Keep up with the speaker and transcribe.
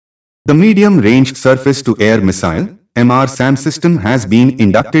The medium-range surface-to-air missile MRSAM system has been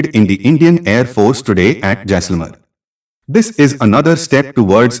inducted in the Indian Air Force today at Jaisalmer. This is another step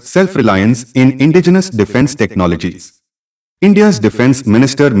towards self-reliance in indigenous defense technologies. India's Defence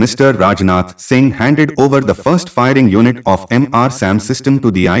Minister Mr. Rajnath Singh handed over the first firing unit of MRSAM system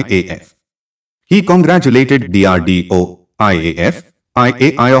to the IAF. He congratulated DRDO, IAF,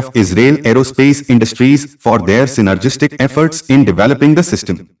 IAI of Israel Aerospace Industries for their synergistic efforts in developing the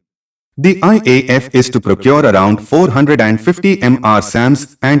system. The IAF is to procure around 450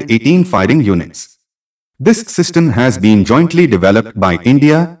 MRSAMs and 18 firing units. This system has been jointly developed by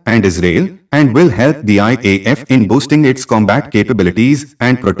India and Israel and will help the IAF in boosting its combat capabilities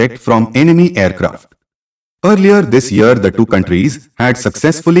and protect from enemy aircraft. Earlier this year, the two countries had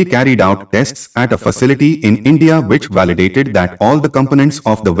successfully carried out tests at a facility in India which validated that all the components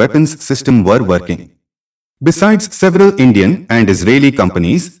of the weapons system were working. Besides several Indian and Israeli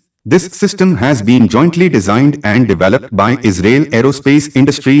companies, this system has been jointly designed and developed by Israel Aerospace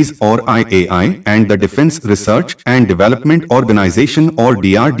Industries or IAI and the Defense Research and Development Organization or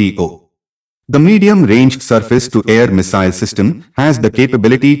DRDO. The medium-range surface-to-air missile system has the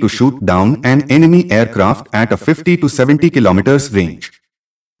capability to shoot down an enemy aircraft at a 50 to 70 km range.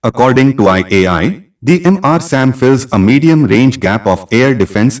 According to IAI, the MRSAM fills a medium-range gap of air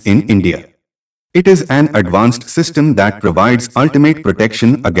defense in India. It is an advanced system that provides ultimate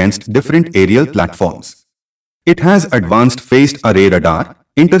protection against different aerial platforms. It has advanced phased array radar,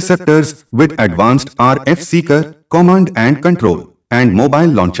 interceptors with advanced RF seeker, command and control, and mobile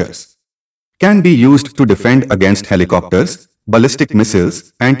launchers. Can be used to defend against helicopters, ballistic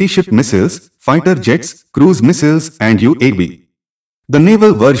missiles, anti-ship missiles, fighter jets, cruise missiles and UAV. The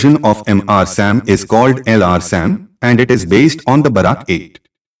naval version of MRSAM is called LRSAM and it is based on the Barak 8.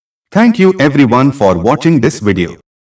 Thank you everyone for watching this video.